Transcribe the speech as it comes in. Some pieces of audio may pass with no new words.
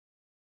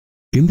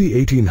In the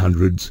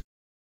 1800s,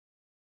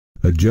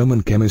 a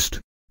German chemist,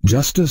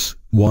 Justus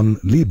von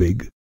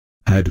Liebig,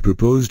 had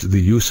proposed the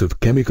use of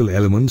chemical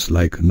elements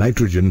like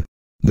nitrogen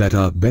that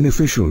are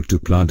beneficial to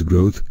plant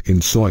growth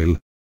in soil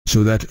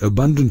so that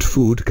abundant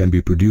food can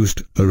be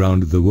produced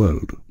around the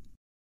world.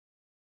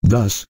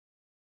 Thus,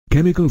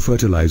 chemical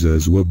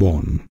fertilizers were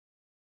born.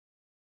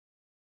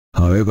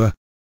 However,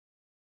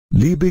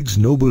 Liebig's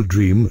noble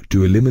dream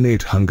to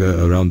eliminate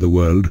hunger around the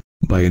world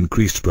by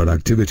increased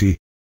productivity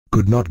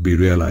could not be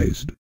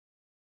realized.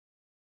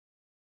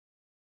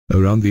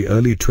 Around the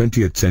early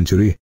 20th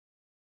century,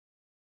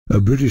 a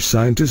British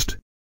scientist,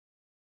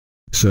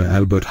 Sir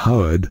Albert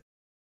Howard,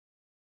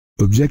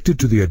 objected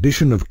to the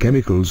addition of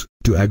chemicals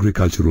to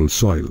agricultural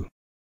soil.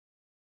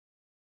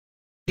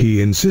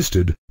 He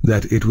insisted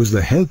that it was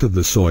the health of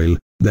the soil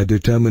that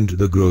determined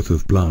the growth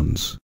of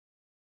plants.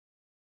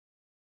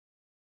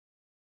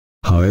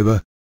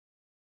 However,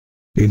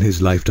 in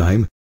his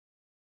lifetime,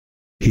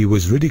 he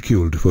was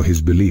ridiculed for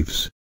his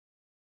beliefs.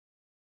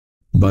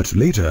 But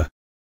later,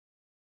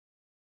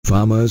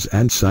 farmers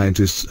and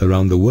scientists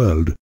around the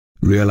world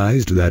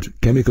realized that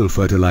chemical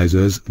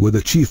fertilizers were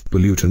the chief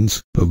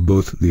pollutants of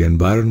both the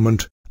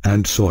environment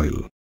and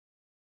soil.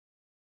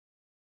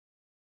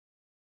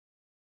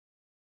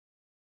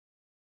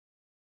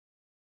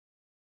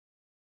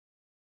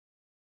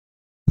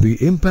 The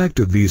impact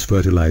of these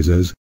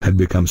fertilizers had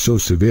become so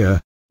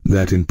severe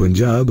that in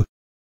Punjab,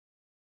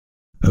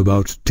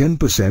 about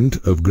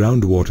 10% of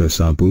groundwater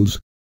samples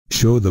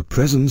show the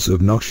presence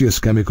of noxious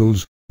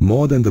chemicals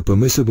more than the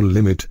permissible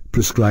limit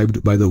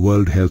prescribed by the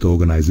World Health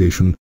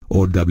Organization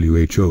or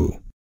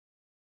WHO.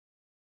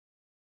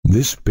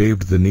 This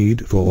paved the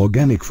need for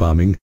organic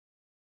farming,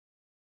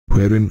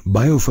 wherein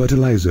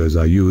biofertilizers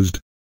are used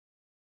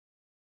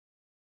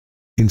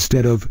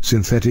instead of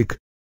synthetic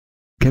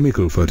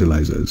chemical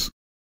fertilizers.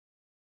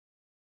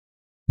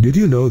 Did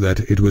you know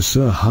that it was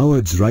Sir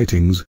Howard's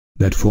writings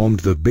that formed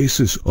the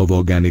basis of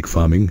organic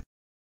farming?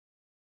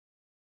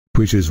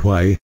 Which is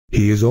why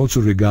he is also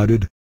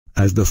regarded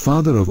as the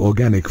father of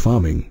organic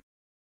farming.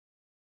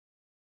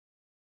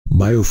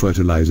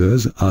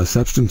 Biofertilizers are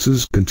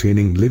substances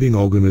containing living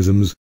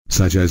organisms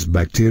such as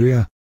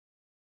bacteria,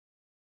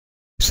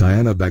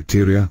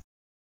 cyanobacteria,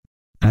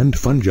 and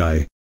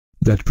fungi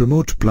that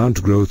promote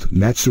plant growth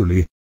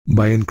naturally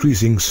by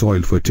increasing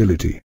soil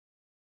fertility.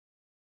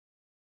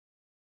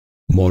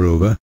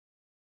 Moreover,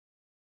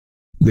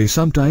 they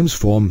sometimes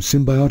form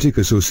symbiotic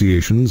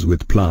associations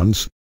with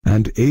plants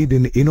and aid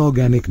in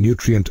inorganic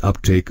nutrient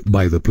uptake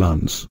by the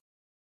plants.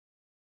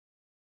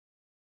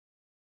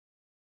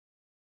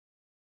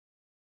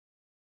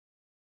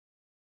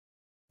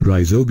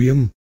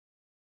 Rhizobium,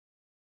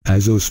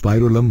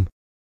 Azospirillum,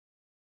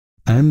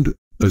 and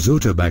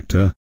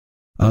Azotobacter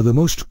are the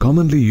most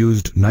commonly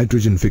used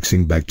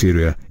nitrogen-fixing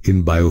bacteria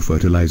in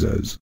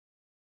biofertilizers.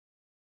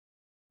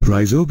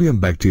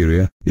 Rhizobium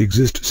bacteria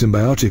exist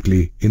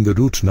symbiotically in the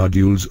root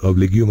nodules of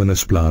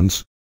leguminous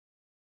plants,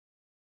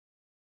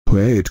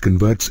 where it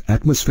converts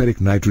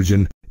atmospheric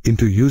nitrogen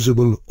into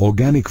usable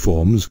organic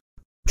forms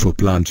for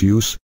plant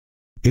use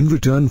in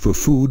return for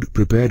food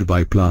prepared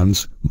by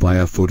plants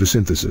via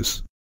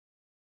photosynthesis.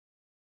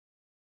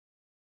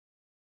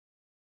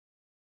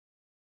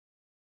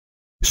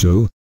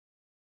 So,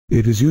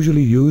 it is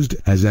usually used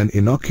as an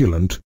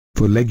inoculant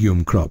for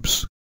legume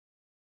crops.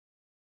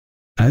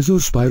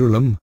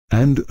 Azospirillum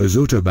and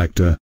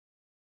Azotobacter,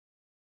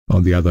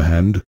 on the other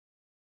hand,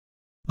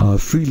 are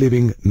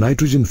free-living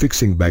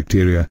nitrogen-fixing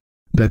bacteria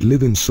that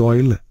live in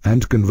soil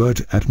and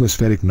convert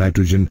atmospheric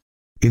nitrogen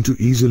into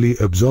easily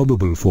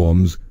absorbable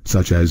forms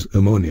such as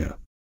ammonia.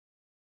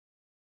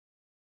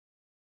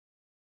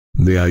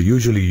 They are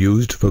usually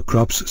used for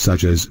crops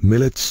such as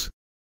millets,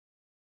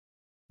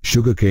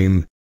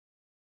 sugarcane,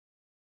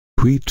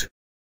 wheat,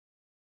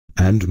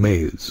 and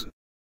maize.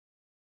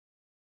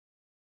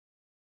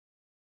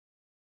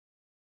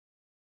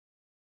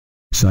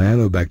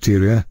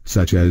 Cyanobacteria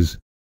such as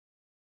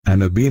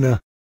Anabina,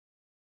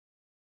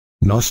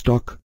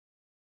 Nostoc,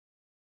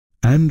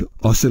 and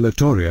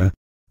Oscillatoria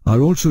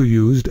are also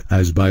used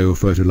as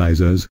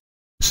biofertilizers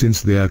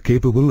since they are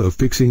capable of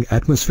fixing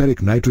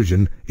atmospheric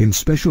nitrogen in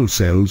special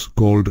cells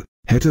called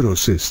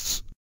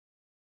heterocysts.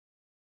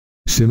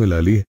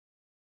 Similarly,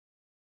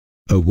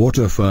 a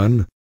water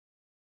fern,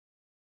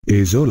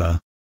 Azolla,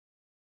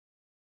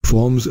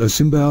 forms a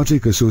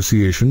symbiotic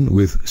association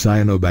with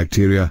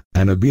Cyanobacteria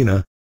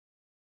Anabina,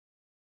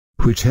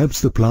 which helps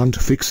the plant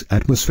fix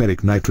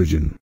atmospheric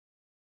nitrogen.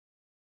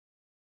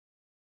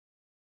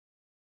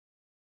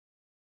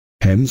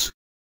 Hence,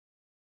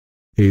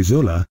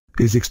 Azolla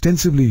is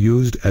extensively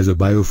used as a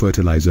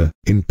biofertilizer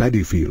in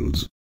paddy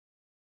fields.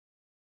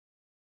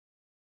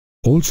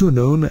 Also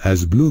known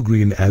as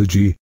blue-green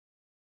algae,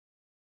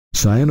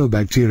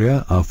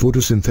 cyanobacteria are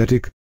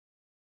photosynthetic,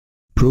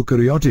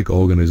 prokaryotic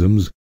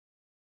organisms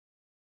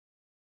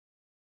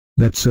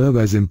that serve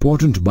as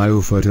important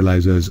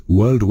biofertilizers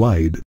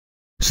worldwide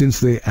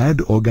since they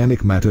add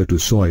organic matter to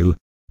soil,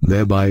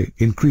 thereby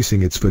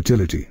increasing its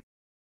fertility.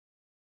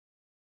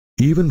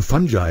 Even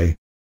fungi,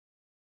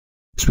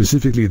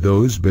 specifically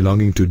those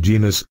belonging to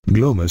genus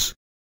Glomus,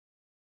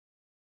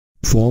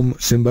 form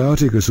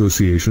symbiotic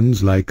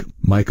associations like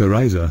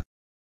mycorrhiza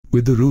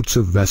with the roots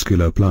of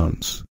vascular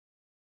plants.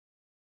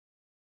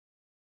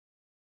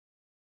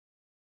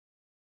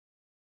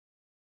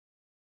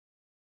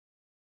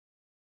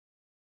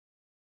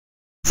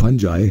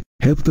 Fungi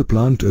help the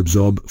plant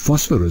absorb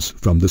phosphorus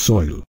from the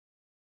soil.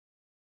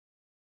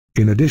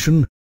 In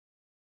addition,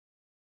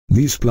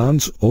 these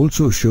plants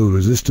also show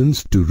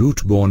resistance to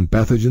root-borne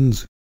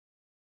pathogens,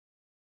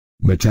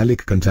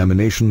 metallic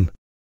contamination,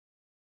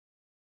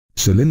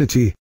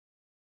 salinity,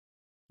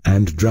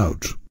 and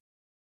drought.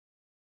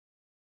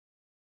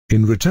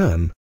 In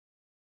return,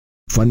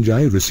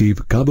 fungi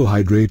receive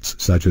carbohydrates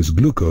such as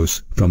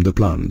glucose from the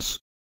plants.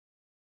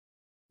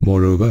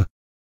 Moreover,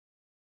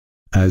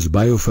 as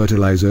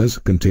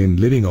biofertilizers contain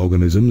living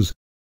organisms,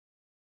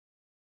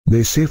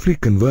 they safely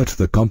convert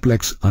the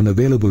complex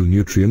unavailable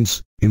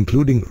nutrients,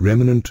 including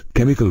remnant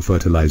chemical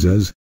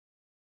fertilizers,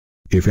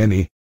 if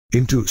any,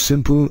 into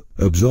simple,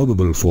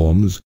 absorbable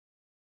forms,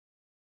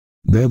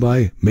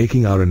 thereby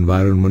making our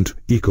environment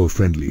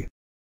eco-friendly.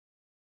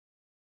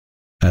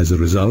 As a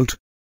result,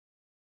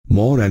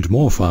 more and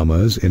more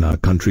farmers in our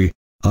country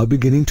are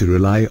beginning to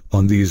rely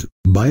on these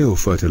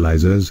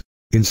biofertilizers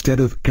instead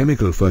of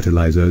chemical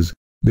fertilizers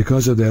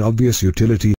because of their obvious utility